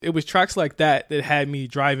it was tracks like that that had me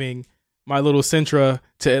driving my little Sentra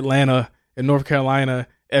to Atlanta and North Carolina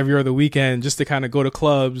every other weekend just to kind of go to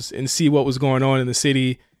clubs and see what was going on in the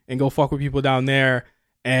city and go fuck with people down there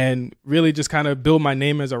and really just kind of build my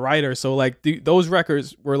name as a writer. So like those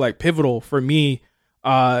records were like pivotal for me,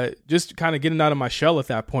 just kind of getting out of my shell at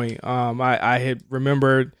that point. I had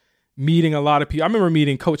remembered meeting a lot of people. I remember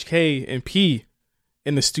meeting Coach K and P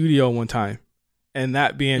in the studio one time, and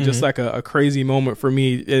that being just like a crazy moment for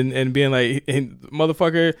me, and being like, and the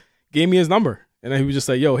motherfucker gave me his number, and he was just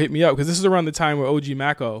like, yo, hit me up, because this is around the time where OG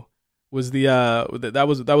Mako was that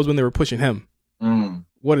was when they were pushing him.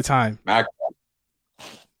 What a time.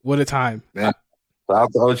 What a time. Yeah. Shout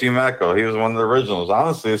out to OG Mako. He was one of the originals.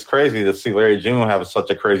 Honestly, it's crazy to see Larry June have such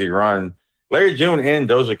a crazy run. Larry June and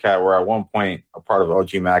Doja Cat were at one point a part of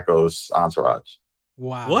OG Mako's entourage.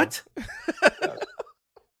 Wow. What?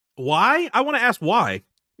 Why? I want to ask why.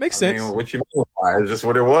 Makes sense. I mean, what you mean? It's just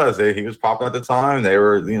what it was. He was popping at the time. They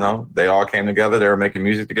were, they all came together. They were making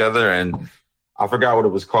music together, and I forgot what it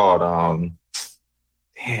was called.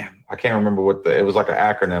 Damn, I can't remember it was like an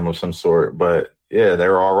acronym of some sort, but yeah, they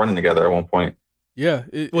were all running together at one point. Yeah.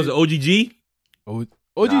 Was it OGG?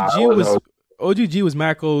 OGG was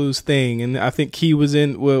Mako's thing, and I think Key was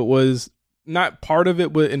not part of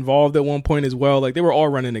it, but involved at one point as well. Like they were all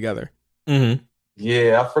running together. Mm-hmm.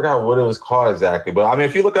 Yeah, I forgot what it was called exactly, but I mean,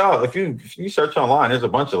 if you look out, if you search online, there's a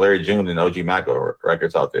bunch of Larry June and OG Mako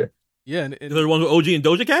records out there. Yeah, and there one with OG and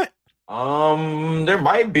Doja Cat. There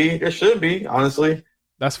might be, there should be, honestly.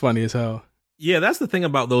 That's funny as hell. Yeah, that's the thing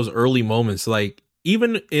about those early moments. Like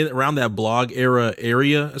even around that blog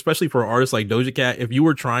area, especially for artists like Doja Cat, if you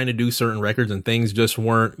were trying to do certain records and things just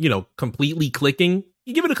weren't, completely clicking,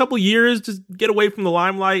 you give it a couple years, just get away from the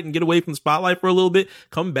limelight and get away from the spotlight for a little bit,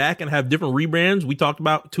 come back and have different rebrands. We talked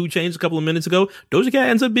about 2 Chainz a couple of minutes ago. Doja Cat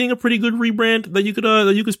ends up being a pretty good rebrand that you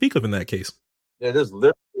could speak of in that case. Yeah, there's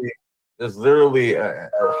literally a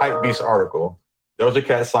Hypebeast article. Doja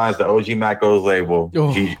Cat signs the OG Mako's label.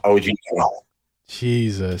 OG.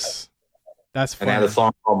 Jesus. That's funny. And they had a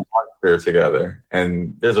song called Monster together.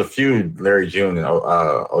 And there's a few Larry June and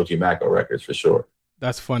OG Mako records for sure.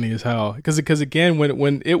 That's funny as hell. Because again,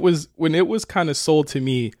 when it was kind of sold to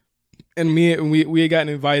me, and we had gotten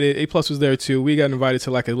invited, A+ was there too. We got invited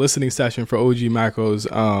to like a listening session for OG Mako's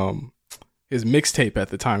his mixtape at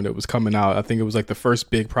the time that was coming out. I think it was like the first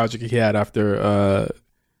big project he had after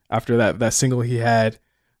that single he had.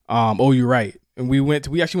 Oh, You're Right. And we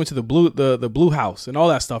actually went to the Blue House and all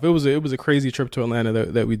that stuff. It was a crazy trip to Atlanta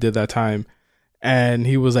that we did that time. And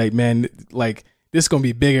he was like, man, like this is gonna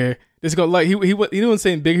be bigger. This is gonna, like he wasn't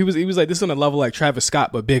saying big. He was like, this is on a level like Travis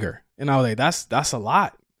Scott but bigger. And I was like, that's a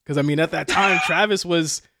lot. Because I mean at that time Travis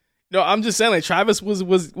was, I'm just saying like Travis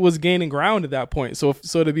was gaining ground at that point. So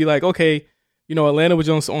to be like, okay, Atlanta was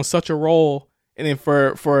on such a roll, and then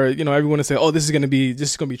for everyone to say, oh, this is gonna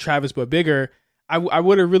be Travis but bigger. I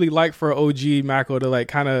would have really liked for OG Mako to like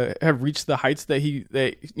kind of have reached the heights that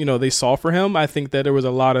they saw for him. I think that there was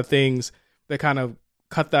a lot of things that kind of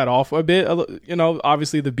cut that off a bit.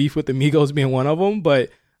 Obviously the beef with the Migos being one of them, but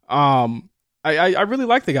I really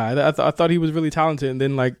liked the guy. I thought he was really talented, and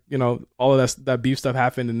then like all of that beef stuff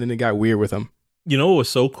happened, and then it got weird with him. What was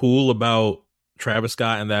so cool about Travis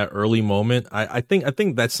Scott in that early moment? I think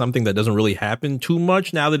that's something that doesn't really happen too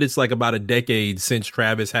much now that it's like about a decade since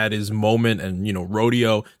Travis had his moment, and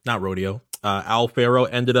Al Faro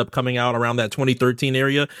ended up coming out around that 2013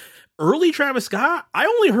 area. Early Travis Scott, I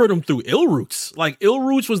only heard him through Ill Roots. Like Ill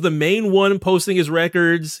Roots was the main one posting his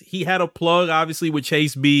records. He had a plug, obviously, with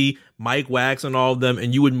Chase B, Mike Wax, and all of them.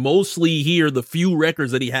 And you would mostly hear the few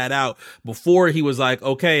records that he had out before he was like,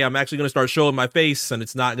 okay, I'm actually going to start showing my face, and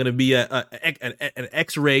it's not going to be an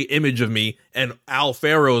X-ray image of me. And Al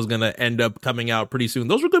Faro is going to end up coming out pretty soon.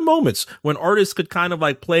 Those were good moments when artists could kind of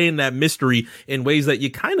like play in that mystery in ways that you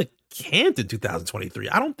kind of can't in 2023.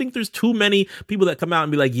 I don't think there's too many people that come out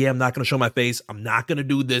and be like, yeah, I'm not going to show my face. I'm not going to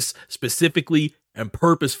do this specifically and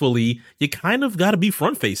purposefully. You kind of got to be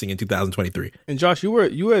front facing in 2023. And Josh,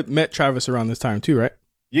 you had met Travis around this time too, right?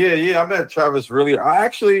 Yeah. I met Travis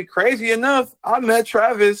crazy enough, I met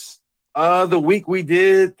Travis the week we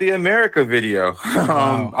did the America video.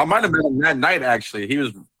 Wow. I might have met him that night, actually. He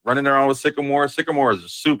was running around with Sycamore. Sycamore is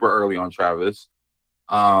super early on Travis.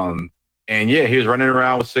 And yeah, he was running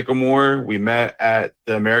around with Sycamore. We met at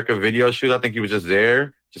the America video shoot. I think he was just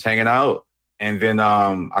there, just hanging out. And then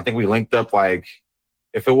I think we linked up, like,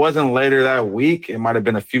 if it wasn't later that week, it might have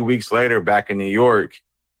been a few weeks later back in New York.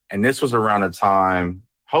 And this was around the time,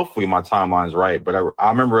 hopefully my timeline's right, but I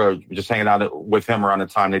remember just hanging out with him around the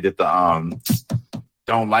time they did the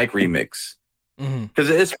Don't Like remix. Because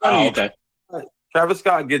it's funny. Oh, okay. Travis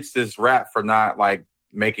Scott gets this rap for not like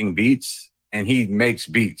making beats, and he makes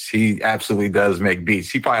beats. He absolutely does make beats.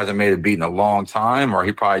 He probably hasn't made a beat in a long time, or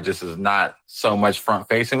he probably just is not so much front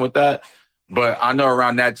facing with that. But I know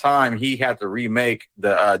around that time he had to remake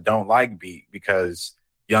the Don't Like beat because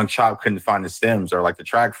Young Chop couldn't find the stems or like the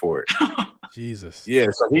track for it. Jesus. Yeah,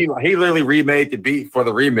 so he literally remade the beat for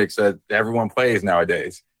the remix that everyone plays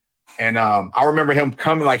nowadays. And I remember him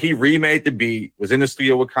coming, like he remade the beat, was in the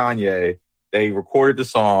studio with Kanye. They recorded the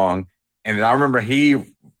song. And then I remember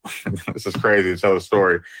this is crazy to tell the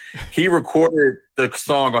story. He recorded the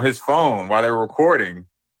song on his phone while they were recording.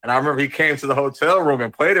 And I remember he came to the hotel room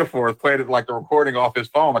and played it for us, played it like the recording off his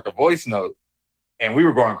phone, like a voice note. And we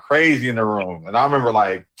were going crazy in the room. And I remember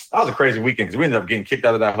like, that was a crazy weekend because we ended up getting kicked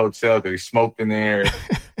out of that hotel because we smoked in there.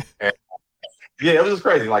 And, yeah, it was just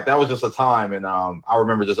crazy. Like that was just a time. And I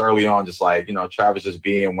remember just early on, just like, you know, Travis just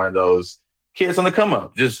being one of those kids on the come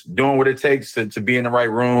up, just doing what it takes to be in the right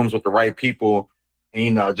rooms with the right people and,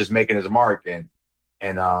 you know, just making his mark. And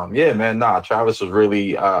yeah, man, Travis was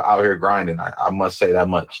really out here grinding. I must say that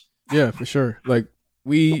much. Yeah, for sure. Like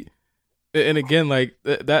and again, like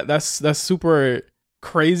that's super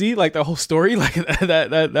crazy. Like the whole story, like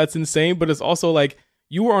that's insane. But it's also like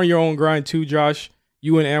you were on your own grind too, Josh.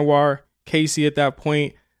 You and Anwar, Casey at that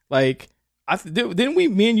point. Like didn't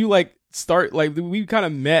me and you like start like we kind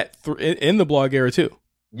of met in the blog era too.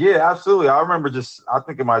 Yeah, absolutely. I remember I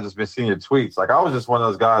think it might have just been seeing your tweets. Like I was just one of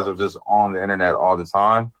those guys that was just on the internet all the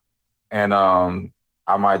time. And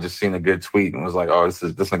I might have just seen a good tweet and was like, oh, this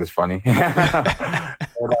nigga's funny.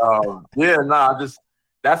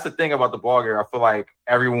 That's the thing about the blog era. I feel like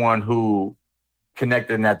everyone who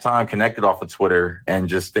connected in that time connected off of Twitter and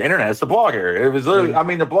just the internet. It's the blog era. It was literally, I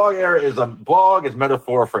mean, the blog era is a blog is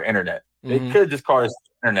metaphor for internet. They could just call it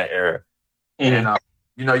the internet era. And,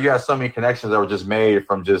 you know, you have so many connections that were just made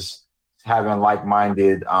from just having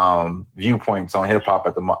like-minded viewpoints on hip hop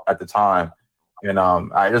at the time.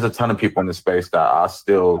 And there's a ton of people in this space that I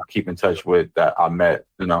still keep in touch with that I met,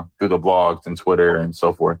 you know, through the blogs and Twitter and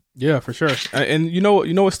so forth. Yeah, for sure. And you know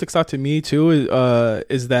what sticks out to me too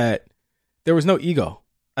is that there was no ego.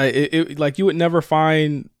 It like you would never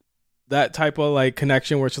find that type of like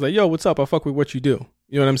connection where it's just like, yo, what's up? I fuck with what you do.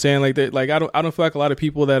 You know what I'm saying? Like I don't feel like a lot of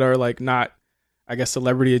people that are like not, I guess,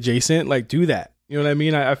 celebrity adjacent, like do that. You know what I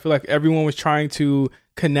mean? I feel like everyone was trying to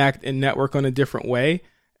connect and network on a different way.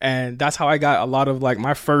 And that's how I got a lot of like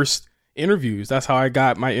my first interviews. That's how I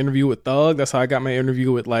got my interview with Thug. That's how I got my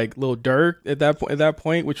interview with like Lil Durk at that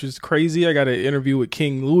point, which was crazy. I got an interview with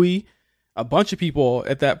King Louis, a bunch of people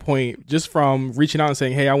at that point, just from reaching out and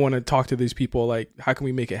saying, hey, I want to talk to these people. Like, how can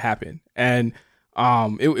we make it happen? And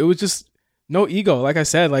it was just no ego. Like I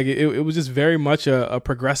said, like it was just very much a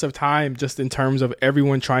progressive time, just in terms of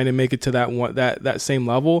everyone trying to make it to that same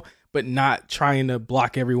level, but not trying to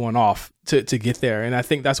block everyone off to get there. And I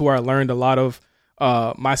think that's where I learned a lot of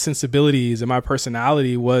my sensibilities and my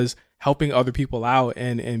personality was helping other people out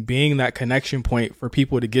and being that connection point for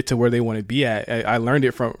people to get to where they want to be at. I learned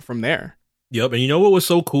it from there. Yep. And you know what was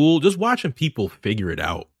so cool? Just watching people figure it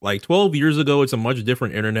out. Like 12 years ago, it's a much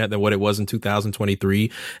different internet than what it was in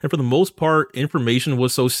 2023. And for the most part, information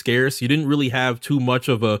was so scarce. You didn't really have too much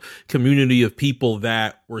of a community of people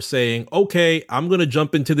that were saying, okay, I'm going to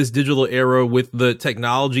jump into this digital era with the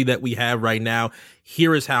technology that we have right now.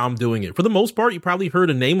 Here is how I'm doing it. For the most part, you probably heard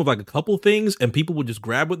a name of like a couple things and people would just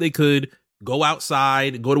grab what they could, go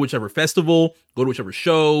outside, go to whichever festival, go to whichever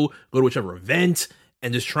show, go to whichever event,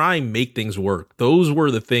 and just try and make things work. Those were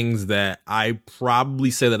the things that I probably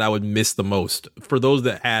say that I would miss the most for those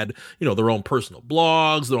that had, you know, their own personal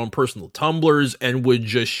blogs, their own personal Tumblrs, and would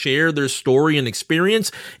just share their story and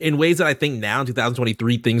experience in ways that I think now in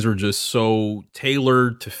 2023, things are just so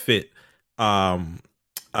tailored to fit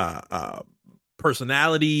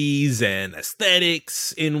personalities and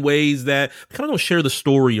aesthetics in ways that kind of don't share the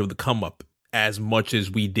story of the come up as much as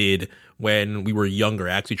we did when we were younger,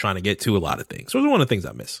 actually trying to get to a lot of things. So those are one of the things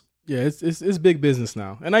I miss. Yeah, it's big business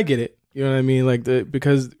now, and I get it. You know what I mean? Like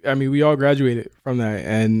because I mean we all graduated from that,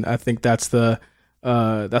 and I think that's the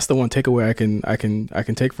one takeaway I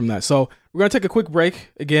can take from that. So we're gonna take a quick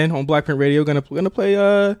break again on BlkPrint Radio. Gonna play.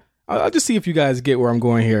 I'll just see if you guys get where I'm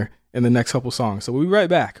going here in the next couple songs. So we'll be right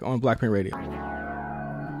back on BlkPrint Radio.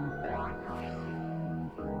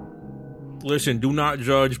 Listen, do not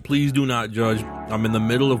judge. Please do not judge. I'm in the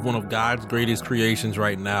middle of one of God's greatest creations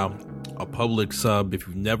right now, a public sub. If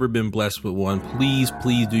you've never been blessed with one, please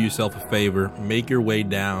do yourself a favor. Make your way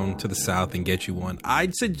down to the South and get you one.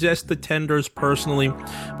 I'd suggest the Tenders personally,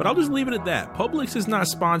 but I'll just leave it at that. Publix is not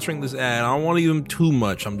sponsoring this ad. I don't want to give them too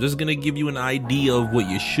much. I'm just going to give you an idea of what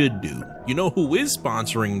you should do. You know who is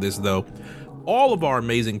sponsoring this, though? all of our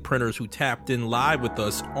amazing printers who tapped in live with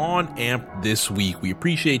us on AMP this week. We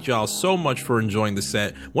appreciate y'all so much for enjoying the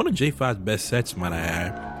set. One of J5's best sets, might I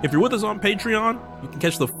add. If you're with us on Patreon, you can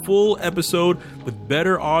catch the full episode with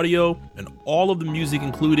better audio and all of the music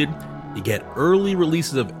included. You get early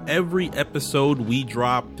releases of every episode we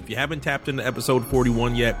drop. If you haven't tapped into episode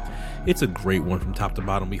 41 yet, it's a great one from top to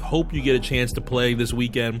bottom. We hope you get a chance to play this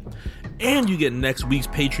weekend. And you get next week's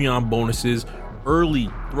Patreon bonuses early.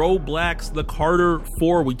 Throwblacks the Carter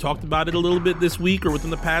 4. We talked about it a little bit this week or within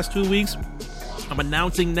the past 2 weeks. I'm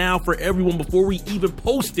announcing now for everyone before we even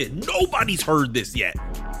post it. Nobody's heard this yet,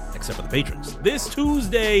 except for the patrons. This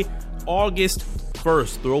Tuesday, August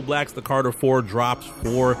 1st, Throwblacks the Carter 4 drops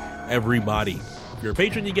for everybody. If you're a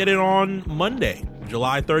patron, you get it on Monday,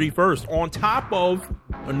 July 31st, on top of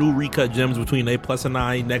a new Recut Gems between A Plus and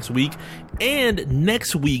I next week, and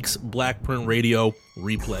next week's BlkPrint Radio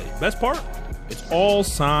replay. Best part? It's all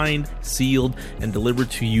signed, sealed, and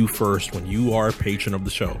delivered to you first when you are a patron of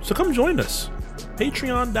the show. So come join us.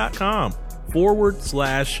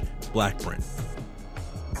 Patreon.com/BlkPrint.